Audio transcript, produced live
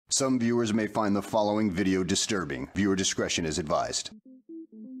Some viewers may find the following video disturbing. Viewer discretion is advised.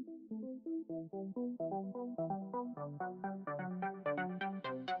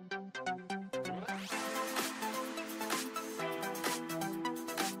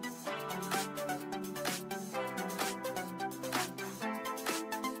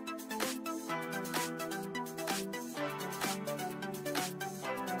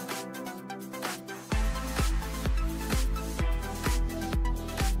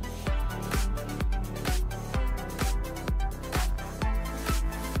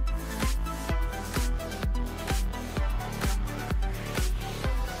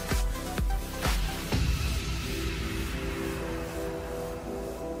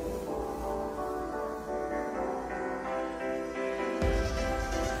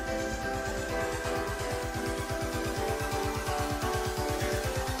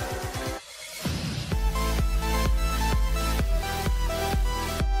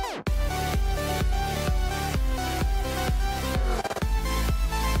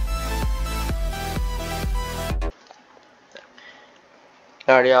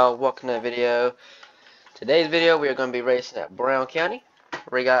 Alright y'all, welcome to the video. Today's video we are going to be racing at Brown County.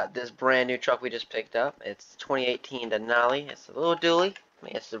 We got this brand new truck we just picked up. It's 2018 Denali. It's a little dually.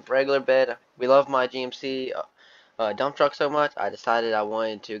 It's a regular bed. We love my GMC dump truck so much, I decided I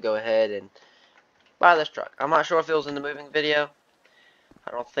wanted to go ahead and buy this truck. I'm not sure if it was in the moving video.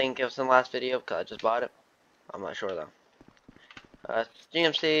 I don't think it was in the last video because I just bought it. I'm not sure though.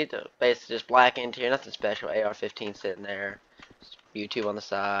 GMC, the base is just black interior, nothing special. AR-15 sitting there. YouTube on the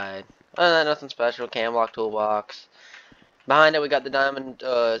side. Other than that, nothing special. Cam lock toolbox. Behind it, we got the Diamond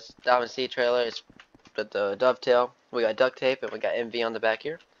C trailer. It's with the dovetail. We got duct tape and we got MV on the back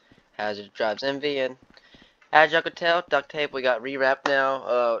here. Hazard drives MV and as you can tell, duct tape we got rewrapped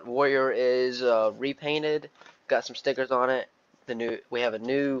now. Warrior is repainted. Got some stickers on it. We have a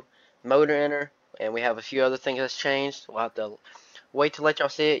new motor inner and we have a few other things that's changed. We'll have to wait to let y'all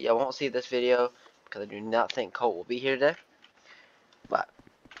see it. Y'all won't see this video because I do not think Colt will be here today. But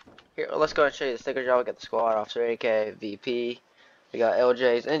here, let's go and show you the stickers, y'all. We got the squad officer, AK, VP. We got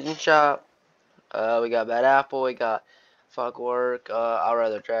LJ's engine shop. We got Bad Apple. We got Fuck Work. I'd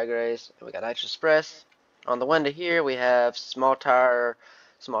rather drag race. And we got Nitrous Express. On the window here, we have small tire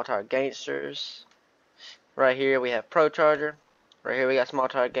gangsters. Right here, we have Pro Charger. Right here, we got small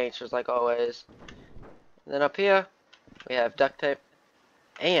tire gangsters like always. And then up here, we have duct tape.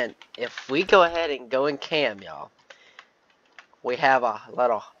 And if we go ahead and go in cam, y'all. We have a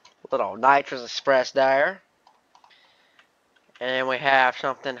little Nitrous Express there. And we have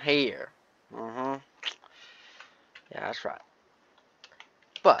something here. Yeah, that's right.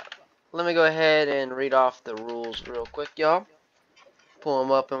 But, let me go ahead and read off the rules real quick, y'all. Pull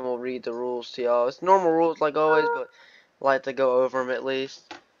them up and we'll read the rules to y'all. It's normal rules like always, but I like to go over them at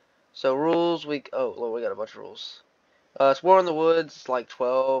least. So, rules, oh, Lord, we got a bunch of rules. It's War in the Woods, like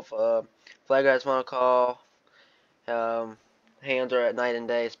 12. Flag guys want to call. Hands are at night and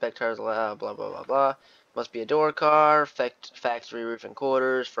day. Spectators allowed. Blah blah blah blah. Must be a door car. Factory roof and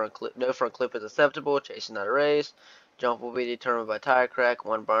quarters. No front clip is acceptable. Chasing not a race. Jump will be determined by tire crack.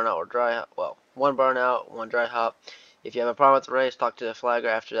 One burnout or dry hop. Well, one burnout, one dry hop. If you have a problem with the race, talk to the flagger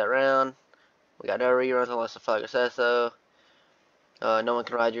after that round. We got no reruns unless the flagger says so. No one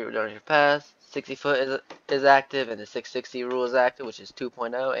can ride you during your pass. 60 foot is active, and the 660 rule is active, which is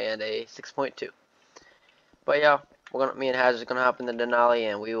 2.0 and a 6.2. But yeah, me and Hazard's gonna hop in the Denali,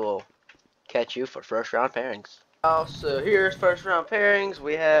 and we will catch you for first round pairings. So here's first round pairings.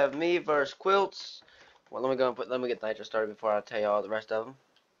 We have me versus Quilts. Well, let me get Nitro started before I tell you all the rest of them.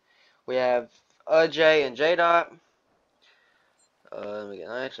 We have J and J Dot. Let me get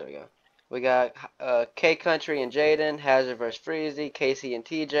Nitro. There we go. We got K Country and Jaden, Hazard versus Freezy, Casey and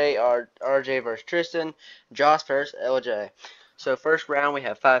TJ, RJ versus Tristan, Josh versus LJ. So first round we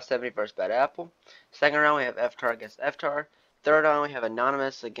have 570 versus Bad Apple. Second round we have FTAR against FTAR. Third round we have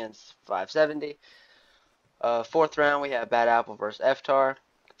Anonymous against 570. Fourth round we have Bad Apple versus FTAR.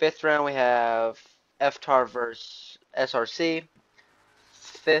 Fifth round we have FTAR versus SRC.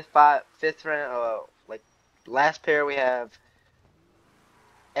 Fifth round, last pair we have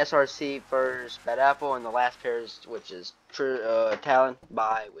SRC versus Bad Apple, and the last pair which is Talon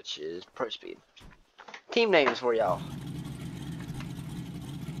by, which is Pro Speed. Team names for y'all.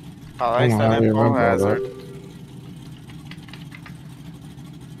 Alright, so Pro Hazard.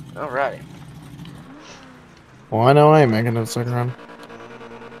 Alrighty. Well, I know I ain't making it to the second round.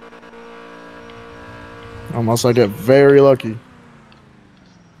 Unless I get very lucky.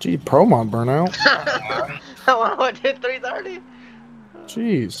 Gee, Pro mod burnout. What, did 330?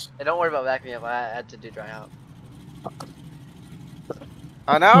 Jeez. Hey, don't worry about backing me up. I had to do dry out.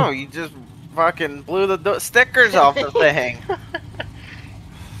 I know, you just fucking blew the stickers off the thing.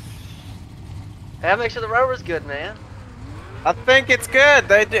 Gotta make sure the rubber's good, man. I think it's good.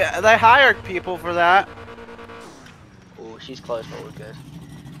 They hired people for that. Ooh, she's close, but we're good.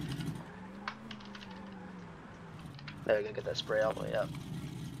 There we go, get that spray all the way up.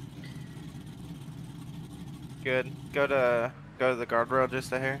 Good. Go to the guardrail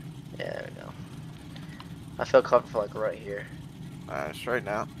just here. Yeah, there we go. I feel comfortable like right here. Alright, straight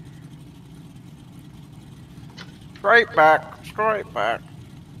now. Straight back. Straight back.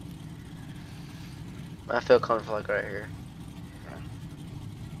 I feel comfortable like right here.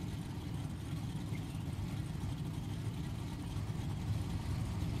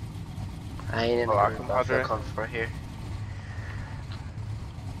 I ain't in the room, but I feel comfortable right here.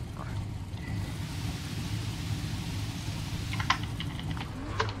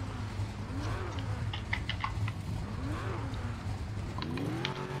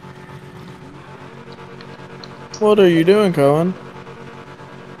 What are you doing, Cohen?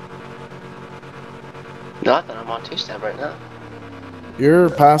 Nothing, I'm on two-step right now.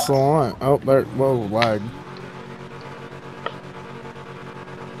 You're past the line. Oh, there. Whoa, lag.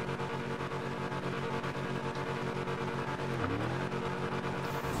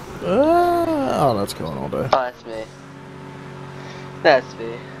 Oh, that's going all day. Oh, that's me. That's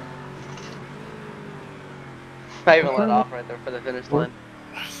me. I even let off right there for the finish line.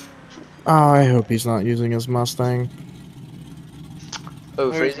 Oh, I hope he's not using his Mustang.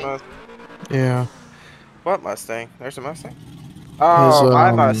 Oh, freezing? Yeah. What Mustang? There's a Mustang? Oh,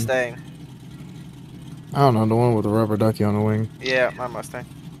 my Mustang. I don't know, the one with the rubber ducky on the wing. Yeah, my Mustang.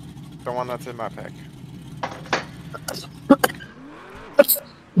 The one that's in my pack.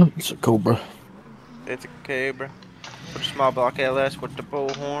 It's a Cobra. It's a Cobra. With a small block LS with the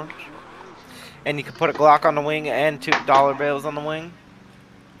bull horns. And you can put a Glock on the wing and $2 bills on the wing.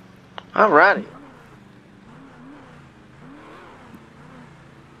 Alrighty.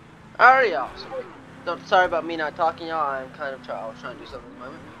 Alright, y'all. Sorry about me not talking, y'all. I was trying to do something at the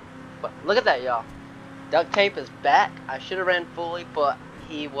moment. But look at that, y'all. Duct tape is back. I should have ran fully, but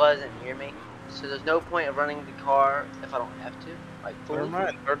he wasn't near me. So there's no point of running the car if I don't have to. Like fully. Never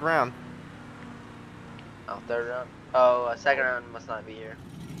mind. Third round. Oh, third round. Oh, second round must not be here.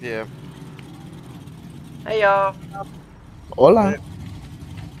 Yeah. Hey, y'all. Hola.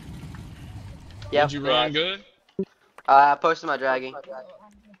 Yep. Did you run good? I posted my draggy.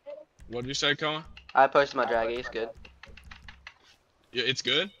 What did you say, Cohen? I posted my draggy. It's good. Yeah, it's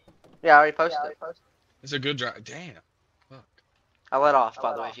good? Yeah, I already posted it. It's a good drive. Damn. Fuck. I let off,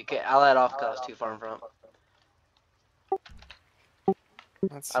 by the way, if you can. I let off because I was too far in front.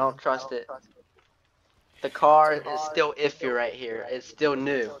 I don't trust it. The car is still iffy right here. It's still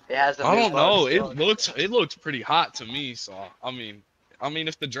new. It has the I new don't know. bugs. It looks pretty hot to me, so I mean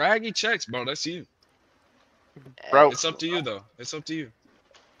if the draggy checks, bro, that's you. Bro. It's up to you though. It's up to you.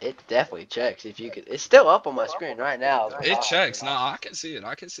 It definitely checks if you could. It's still up on my screen right now. It checks. Nah, I can see it.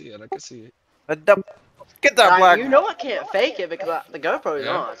 I can see it. Get that black. You know I can't fake it because the GoPro's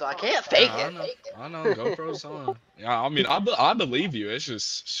on, so I can't fake it. I know. GoPro's on. Yeah, I mean, I believe you. It's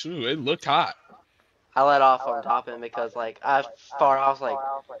just, shoot, it looked hot. I let off on topping because like I was like,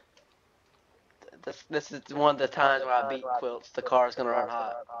 this is one of the times where I beat Quilts. The car's gonna run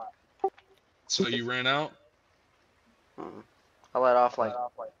hot. So you ran out? I let off like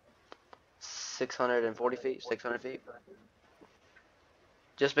 640 feet, 600 feet.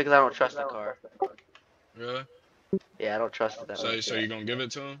 Just because I don't trust the car. Really? Yeah, I don't trust it that much. So you gonna give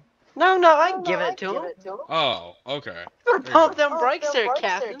it to him? No, I can give it to him. Oh, okay. I'm gonna pump them brakes there,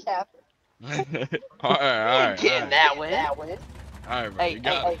 Captain. Alright. Getting that win. Alright, bro, you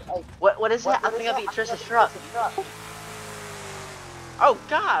got it. What is that? I think I beat Trish's truck. Oh,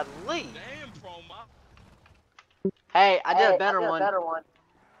 God, Lee. Damn, Proma. Hey, I did a better one.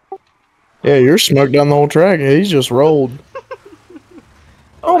 Yeah, you're smoked down the whole track. He's just rolled.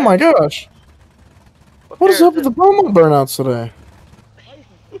 Oh my gosh. What is up with the promo burnouts today?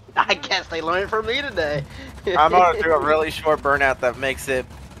 I guess they learned from me today. I'm gonna do a really short burnout that makes it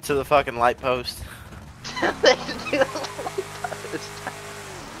to the fucking light post.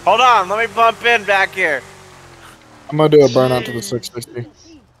 Hold on, let me bump in back here. I'm gonna do a burnout to the 660.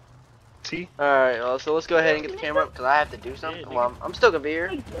 Alright, well, so let's go ahead and get the camera up because I have to do something. Well, I'm still gonna be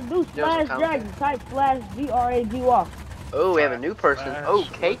here. Do slash dragon, type slash DRAGY. Oh, we have a new person. Oh,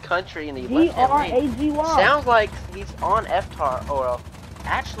 K Country in the left-hand lane. DRAGY. Sounds like he's on FTAR. Oh, well,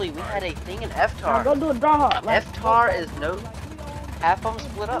 actually, we had a thing in FTAR. Go do a draw hop. FTAR is no... Half of them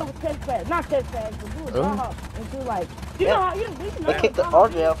split up. Not test fast, but do a draw hop. And do like... You Yeah. know how you know. They kicked the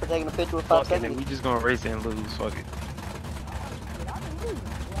RJ out for taking a picture with Fuck it, 570. we just gonna race and lose. Fuck it.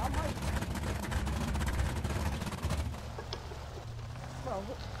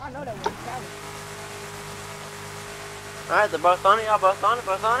 I know that was Calvin. Alright, they're both on it. Y'all both on it.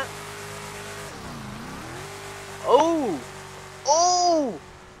 Both on it. Oh! Oh!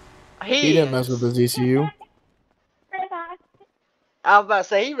 He didn't mess with his ECU. I was about to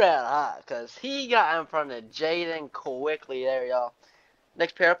say he ran hot because he got in front of Jaden quickly there, y'all.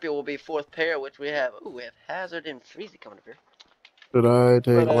 Next pair up here will be fourth pair, which we have. Ooh, we have Hazard and Freezy coming up here. Did I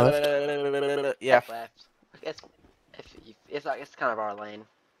take left? Yeah. Take left. It's kind of our lane.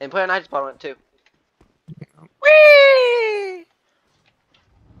 And player 9 spot went too. Whee!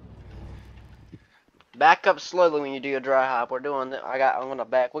 Back up slowly when you do your dry hop. We're doing. We're gonna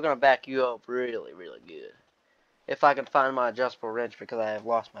back you up really, really good. If I can find my adjustable wrench, because I have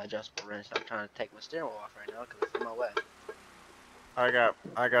lost my adjustable wrench. I'm trying to take my steering wheel off right now because it's in my way. I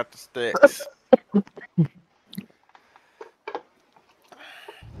got the sticks.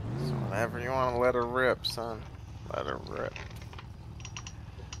 So whenever you want to let her rip, son, let her rip.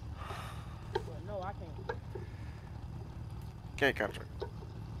 No, I can't. Okay, country.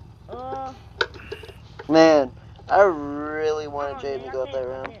 Man, I really wanted Oh, Jaden man, to go I up that can't, I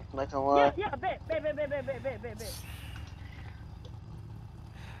round. can't. I'm not gonna lie. Yeah, bet.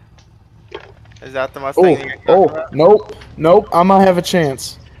 Is that the Mustang? you Oh, got about? nope. I might have a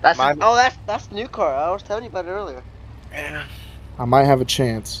chance. That's Mine- that's the new car. I was telling you about it earlier. Yeah. I might have a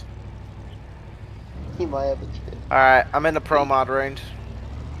chance. He might have a chance. Alright, I'm in the pro mod range.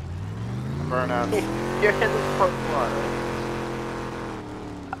 Burnout. You're in the pro mod. Right?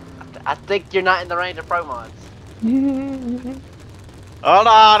 I think you're not in the range of pro mods. Hold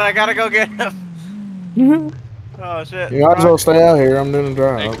on, I gotta go get him. Oh shit. You might as well stay out here. I'm doing a Hey,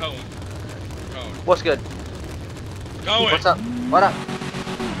 drive. Cohen. What's good? Cohen. What's up? What up?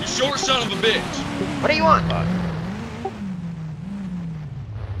 You short son of a bitch. What do you want?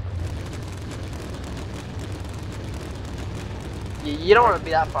 You don't want to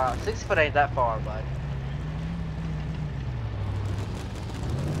be that far. 6 foot ain't that far, bud.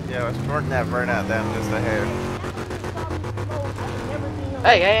 Yeah, let's shorten that burnout down just a hair.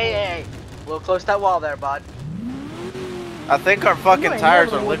 Hey. A little close to that wall there, bud. I think our fucking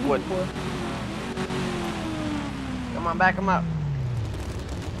tires are liquid. Come on, back him up.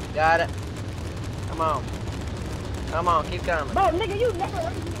 Got it. Come on. Come on, keep coming. Bro, nigga, you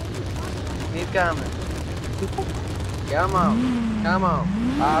never. Keep coming. Come on. Come on.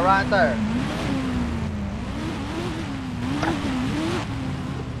 Right there.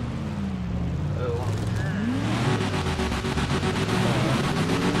 Ooh.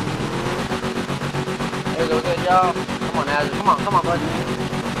 There we go, good job. Come on, Hazard. Come on, bud.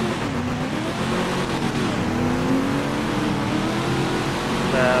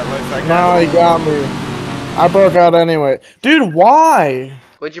 Looks like No, he got me. I broke out anyway. Dude, why?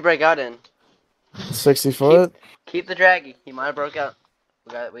 What'd you break out in? 60 foot? Keep the draggy. He might have broke out.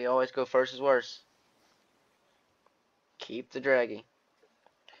 We always go first is worse. Keep the draggy.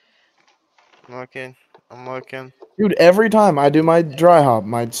 I'm looking. Dude, every time I do my dry hop,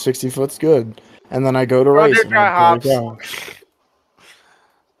 my 60 foot's good. And then I go to Bro, race do and dry I break hops. out.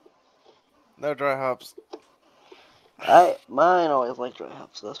 No dry hops. Mine always like dry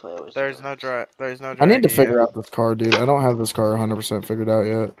hops, so that's why I always. There's no dry. I need to draggy figure yet. out this car, dude. I don't have this car 100% figured out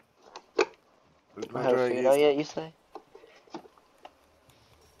yet. There's I no haven't figured out draggies. yet. You say?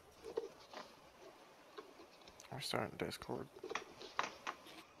 We're starting Discord.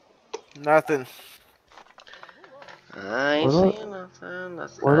 Nothing. I ain't Where do I- seeing nothing.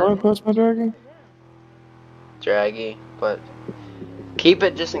 That's Where do I not post my dragon? draggy, but keep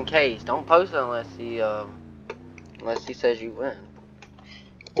it just in case. Don't post it unless he says you win.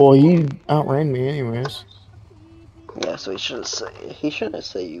 Well, he outran me anyways. Yeah, so he shouldn't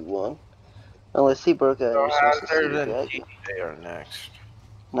say you won. Unless he broke out and you're supposed to see Hazard the and draggy. TJ are next.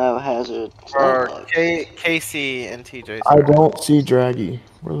 No, Hazard. It's Or not next. Casey and TJ. I don't see Draggy.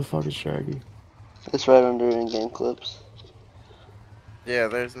 Where the fuck is Draggy? It's right under in-game clips. Yeah,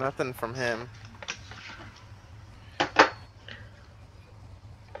 there's nothing from him.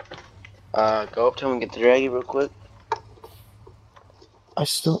 Go up to him and get the draggy real quick. I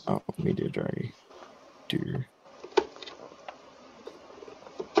still. Oh, let me do Draggy. Dude.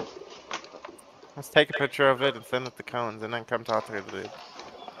 Let's take a picture of it and send it to Cones and then come talk to the dude.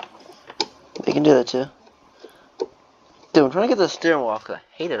 They can do that too. Dude, I'm trying to get the steering wheel off because I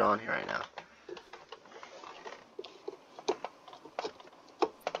hate it on here right now.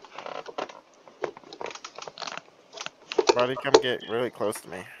 Buddy, come get really close to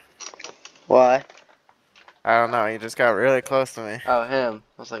me. Why? I don't know, he just got really close to me. Oh, him.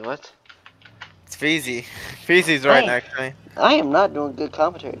 I was like, what? It's Feezy. Feezy's right Hey. next to me. I am not doing good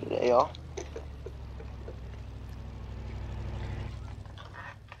commentary today, y'all.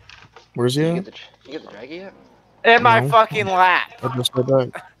 Where's he You at? get the draggy yet? In my No. fucking lap. I just got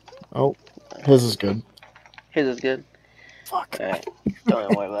back. Oh, his is good. His is good. Fuck. Alright. Don't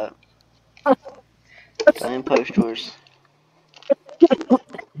even worry about it. Go ahead and post yours.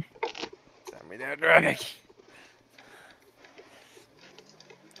 Send me that drag.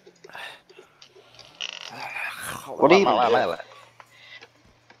 What do you even do?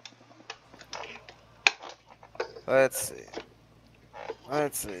 Let's see.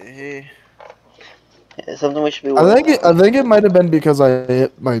 Let's see. It's something we should be I working think on. it might have been because I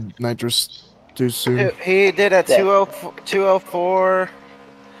hit my nitrous too soon. He did a 204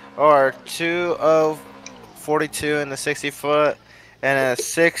 or 2042 in the 60 foot and a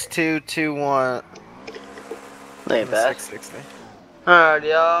 6221 Ain't in the bad. 660. Alright,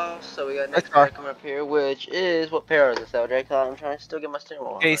 y'all. So we got next car. pair coming up here, which is what pair is this, LJ? Cause I'm trying to still get my steering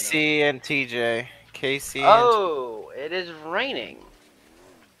wheel on. Right KC and TJ. KC now. Oh, it is raining.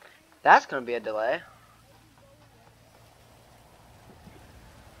 That's gonna be a delay.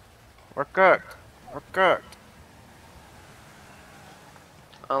 We're cooked. We're cooked.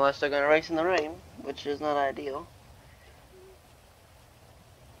 Unless they're gonna race in the rain, which is not ideal.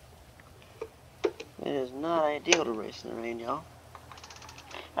 It is not ideal to race in the rain, y'all.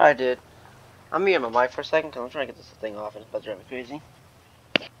 Alright, dude. I'm muting my mic for a second because I'm trying to get this thing off and it's about to drive me crazy.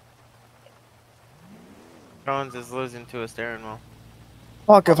 Jones is losing to a steering wheel.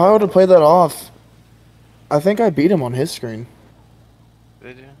 Fuck, if I would have played that off, I think I beat him on his screen.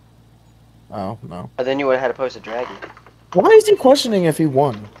 Did you? Oh, no. But then you would have had to post a draggy. Why is he questioning if he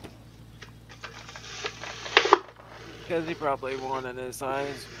won? Because he probably won in his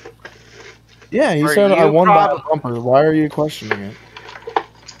eyes. Yeah, he Or said I you won by a prob- bumper. Why are you questioning it?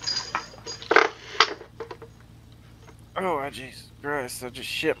 Oh, Jesus Christ, I just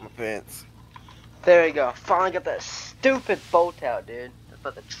shit my pants. There you go. Finally got that stupid bolt out, dude. It's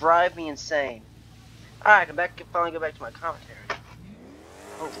about to drive me insane. Alright, finally go back to my commentary.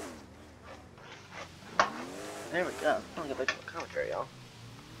 Oh. There we go. Finally go back to my commentary, y'all.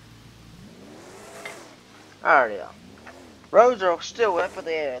 Alright, y'all. Roads are still wet, but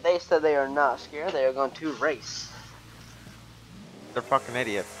they said they are not scared. They are going to race. They're fucking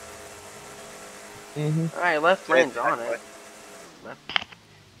idiots. Mm-hmm. Alright, left lane's on it. Left.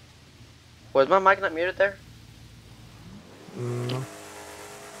 Was my mic not muted there? No.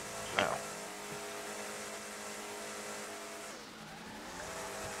 No.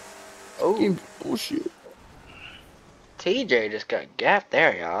 Oh, Bullshit. TJ just got gapped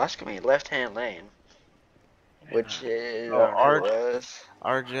there, y'all. That's gonna be left-hand lane. Which is... Oh, I don't know who it was.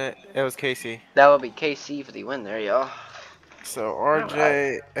 RJ, it was Casey. That would be KC for the win there, y'all. So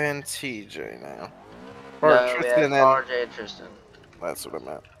RJ and TJ now. Or No, we have Tristan and RJ and Tristan. that's what I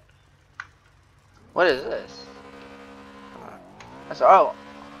meant. What is this? That's oh.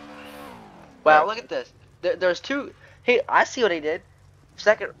 Wow, look at this. There's two. I see what he did.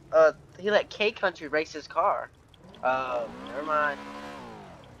 Second, he let K Country race his car. Never mind.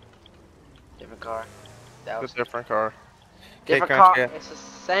 Different car. That was It's a different car. different K car. Country, It's the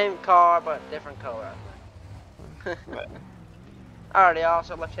same car but different color. Alrighty,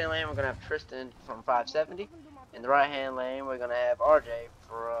 also left hand lane we're gonna have Tristan from 570. In the right hand lane we're gonna have RJ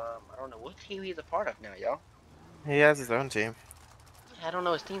from I don't know what team he's a part of now, y'all. He has his own team. I don't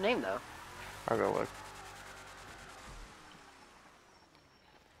know his team name though. I'll go look.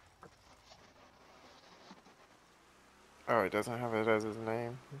 Oh, he doesn't have it as his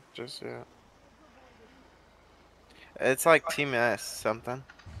name just yet. It's like Team S something.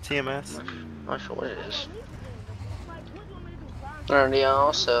 TMS. Not sure what it is. Alrighty,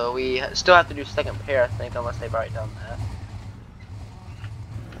 y'all. So we still have to do second pair, I think, unless they've already done that.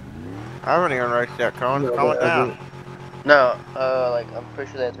 I haven't even write that calm it down. No, like I'm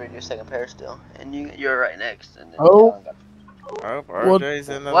pretty sure they have to redo second pair still, and you're right next. And then Oh. Alan got- Oh, RJ's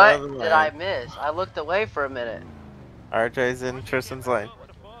in the What other lane. did I miss? I looked away for a minute. RJ's in Tristan's lane.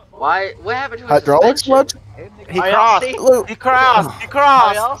 Why? What happened to his Hydraulics suspension? much? He Are y'all crossed. seeing- Look. He crossed. He Are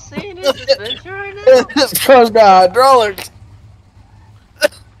crossed. y'all seeing his suspension right now? This car's got hydraulics.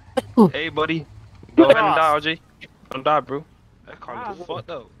 Hey, buddy. Go ahead and Cross. die, RJ. Don't die, bro. That car looks fucked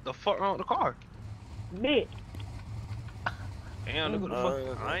up. The fuck wrong with the car? Bitch. Damn, look what the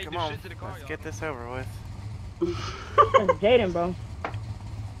fuck. I ain't Come do on. shit to the car, Let's y'all. get this over with. That's Jaden, bro.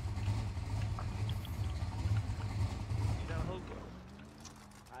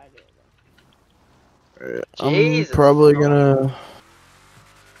 I'm Jesus. probably gonna.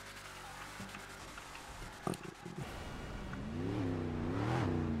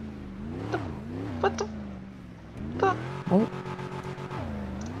 What the? What?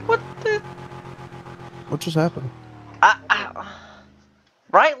 What the? What just happened?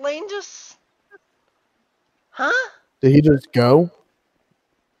 Right lane just Did he just go?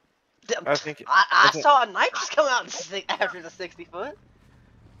 I think. I saw a nitrous come out after the 60-foot.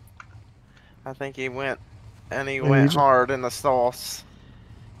 I think he went, and he he went just- hard in the sauce.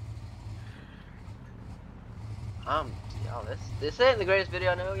 Y'all, this ain't the greatest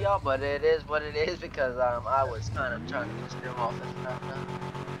video I know, y'all, but it is what it is because I was kind of trying to get steer off this crap now.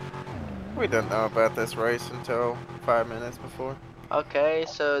 We didn't know about this race until 5 minutes before. Okay,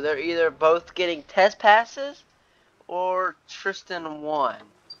 so they're either both getting test passes or Tristan won.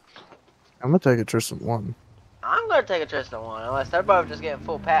 I'm gonna take a Tristan 1. I'm gonna take a Tristan one unless they're both just getting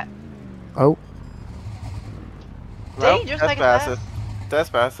full pat. Oh, Dangerous test taking passes. pass.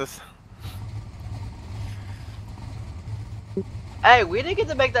 Test passes. Hey, we didn't get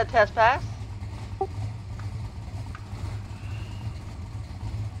to make that test pass.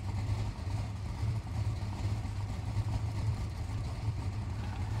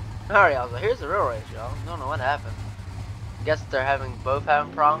 Alright, y'all, so here's the real race, y'all. Don't know what happened. Guess they're both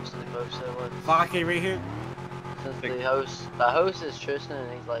having problems, so they both said what. Vodka right here. Since the host is Tristan,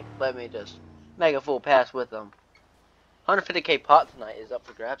 and he's like, let me just make a full pass with them. 150k pot tonight is up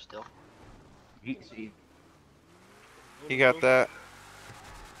for grabs still. You got that.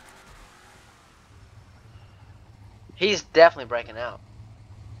 He's definitely breaking out.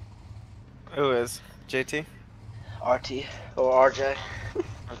 Who is? JT? RT or RJ.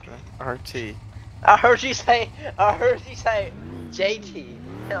 Okay. RT. I heard you say JT.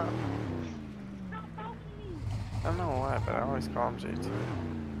 Yeah. I don't know why, but I always call him JT.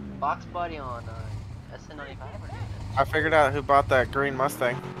 Box Buddy on SN95 or I figured out who bought that green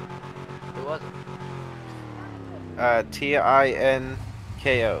Mustang. who was it?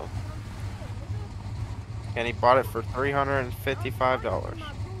 TINKO. And he bought it for $355.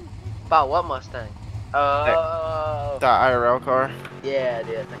 About what Mustang? Oh. The IRL car. Yeah,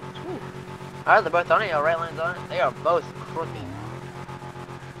 dude. I think. Alright, they're both on it. Y'all right lines on it. They are both crooked.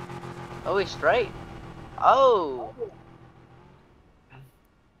 Oh, he's straight. Oh.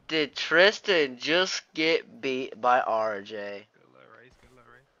 Did Tristan just get beat by RJ?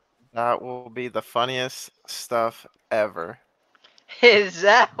 That will be the funniest stuff ever. Is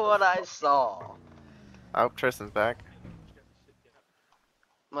that what I saw? I hope Tristan's back.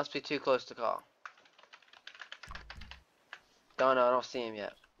 Must be too close to call. Don't know. I don't see him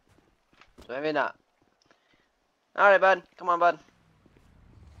yet. So maybe not. Alright, bud. Come on, bud.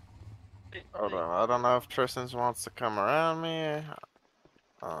 Hold on. I don't know if Tristan wants to come around me. I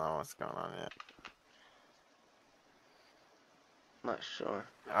don't know what's going on yet. Not sure.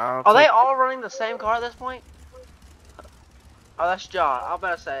 I'll Are they take- all running the same car at this point? Oh, that's John. I'm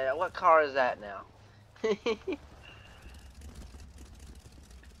about to say, what car is that now?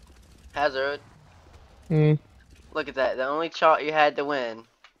 Hazard. Hmm. Look at that. The only chart you had to win.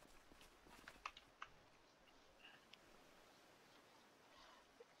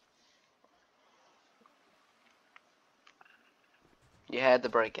 You had the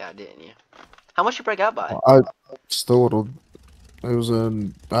breakout, didn't you? How much you break out by? I still it was a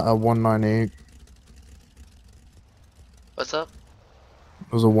 198. What's up?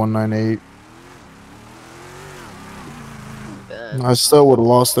 It was a 198. Ben. I still would have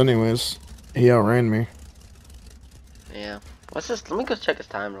lost anyways. He outran me. Yeah. What's this? Let me go check his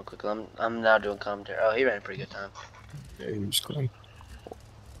time real quick. I'm now doing commentary. Oh, he ran a pretty good time. Yeah, he was clean.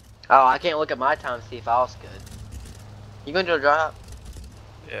 Oh, I can't look at my time to see if I was good. You gonna do a drop?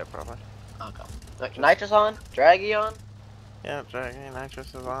 Yeah, probably. Okay. Look, nitrous on? Draggy on? Yeah, Dragon Nitrous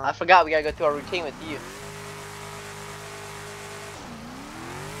is on. I forgot we gotta go through our routine with you.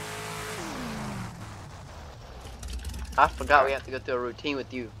 I forgot we have to go through a routine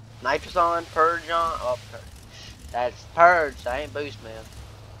with you. Nitrous on, purge on. Oh, purge. That's purge. That ain't boost, man.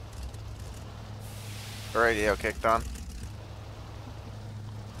 The radio kicked on.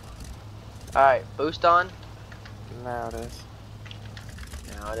 Alright, boost on. Now it is.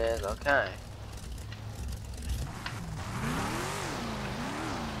 Now it is. Okay.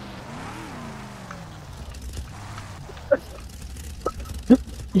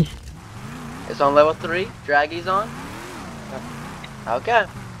 It's on level 3. Draggy's on. Okay.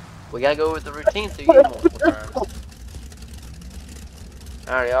 We gotta go with the routine through you multiple times.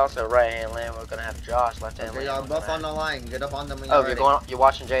 Alright, also right hand lane. We're gonna have Josh left hand Okay, lane. y'all both on the line. Get up on them when Oh, you're you're ready. going. You're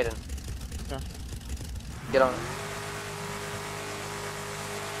watching Jaden. Yeah. Get on it.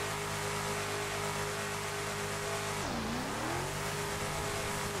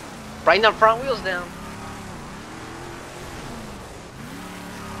 Bring them front wheels down.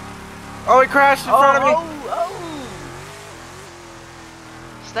 Oh, he crashed in front of me! Oh!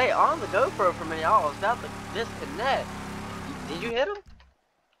 Stay on the GoPro for a minute. I was about to disconnect. Did you hit him?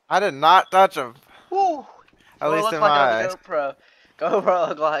 I did not touch him. Woo! At Well, it least looks in like my it on eyes. the GoPro. GoPro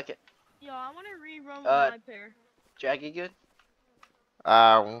look like it. Yo, I want to rerun with Uh, my pair. Jackie good?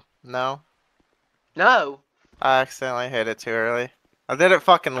 No. No. I accidentally hit it too early. I did it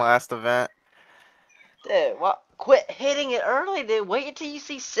fucking last event. Dude, what? Quit hitting it early, dude. Wait until you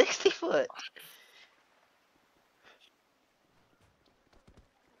see 60 foot.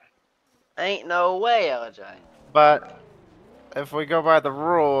 Ain't no way, LJ. But if we go by the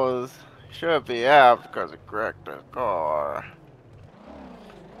rules, should be out because it wrecked the car.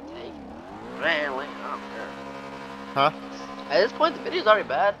 Take it. Randomly, I don't care. Huh? At this point, the video's already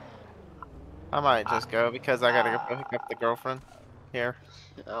bad. I might just go because I gotta go pick up the girlfriend here.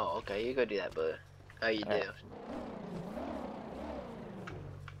 Oh, okay. You go do that, bud. How you do?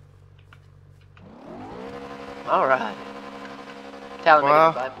 Alright. Alright. Talent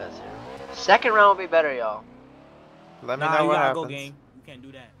Well- making bypass here. Second round will be better, y'all. Let me Nah, know you what gotta happens. go, gang. You can't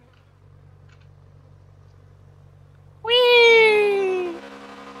do that. Whee!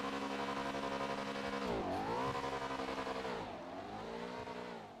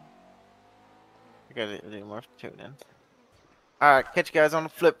 I gotta do more tuning. Alright, catch you guys on the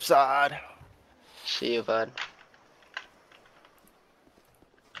flip side. See you, bud.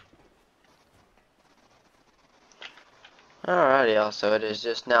 Alrighty, y'all. So it is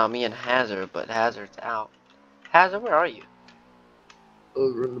just now me and Hazard, but Hazard's out. Hazard, where are you?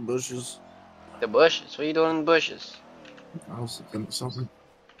 Over in the bushes. The bushes. What are you doing in the bushes? I was looking at something.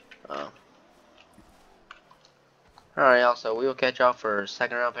 Oh. Alright, y'all. So we will catch y'all for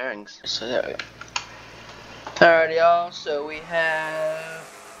second round pairings. So there we go. Alright, y'all. So we have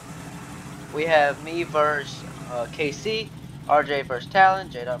me versus KC, RJ versus Talon,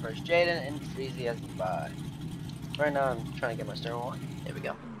 J Dot versus Jaden, and Freezy as the bye. Right now I'm trying to get my steering wheel on. There we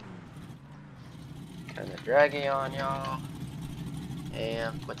go. Kind of dragging on y'all.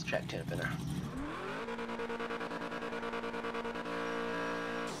 And put the track tune up in there.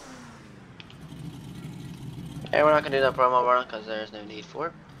 And we're not gonna do that promo run because there's no need for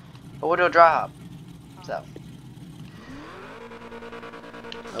it. But we'll do a dry hop. So.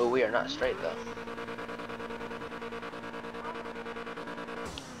 Oh, we are not straight though.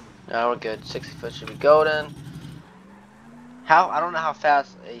 No, we're good. 60 foot should be golden. I don't know how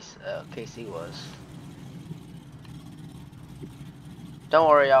fast KC was. Don't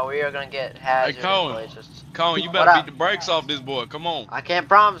worry, y'all. We are gonna get Hazard. Hey, Cohen. Boy, just... Colin, you What better up? beat the brakes off this boy. Come on. I can't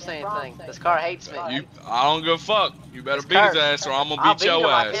promise anything. This car hates me. I don't give a fuck. You better It's beat his cursed. ass or I'm gonna I'll beat beat your him.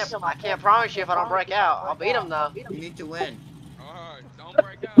 ass. I can't promise you if I don't break out. I'll beat him though. You need to win. Alright, don't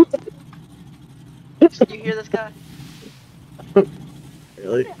break out. You hear this guy?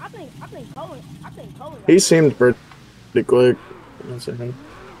 Really? I think Colin He seemed pretty quick. One second.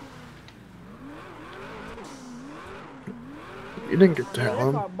 You didn't get Yeah, that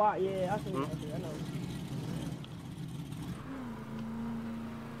Talon. car bought. Yeah, I know.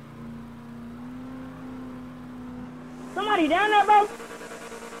 Somebody down there, bro. Alright,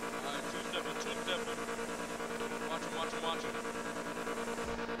 two-stepping. Watch him.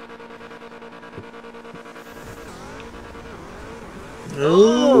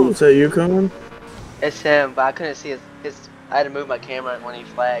 Oh, is that you coming? It's him, but I couldn't see his. I had to move my camera when he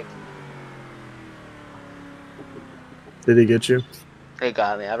flagged. Did he get you? They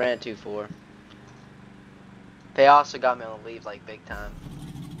got me. I ran 2-4. They also got me on the leave like big time.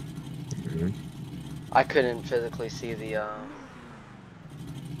 Mhm. I couldn't physically see the I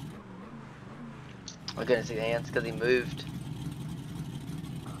couldn't see the hands because he moved.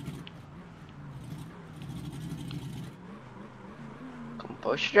 Come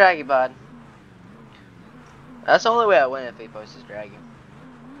push your draggy, bud. That's the only way I win if he posts his draggy.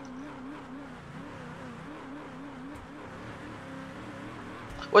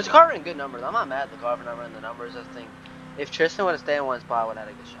 Which the car ran good numbers. I'm not mad at the car for not running the numbers. I think if Tristan would have stayed in one spot, I would have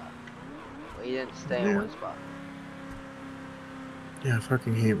had a good shot. But he didn't stay in one spot. Yeah, I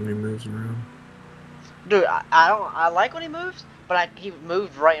fucking hate when he moves around. Dude, I like when he moves, but he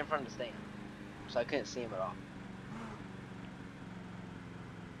moved right in front of the stand, so I couldn't see him at all.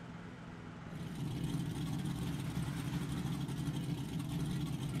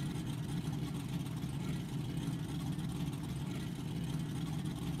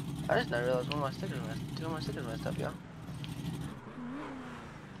 I just now realized two of my stickers messed up, y'all.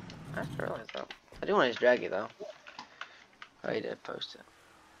 I just realized that. I do want his draggy though. Oh, he did post it.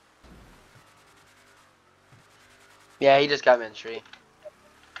 Yeah, he just got me in the tree.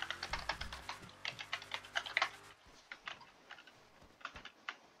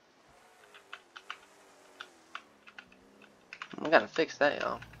 I gotta fix that,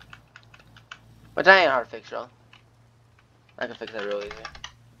 y'all. But that ain't hard to fix, y'all. I can fix that real easy.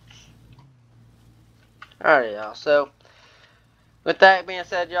 Alright, y'all. So, with that being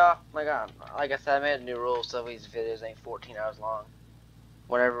said, y'all, like I said, I made a new rule so these videos ain't 14 hours long.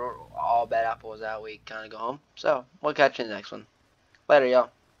 Whenever all Bad Apple is out, we kind of go home. So, we'll catch you in the next one. Later,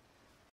 y'all.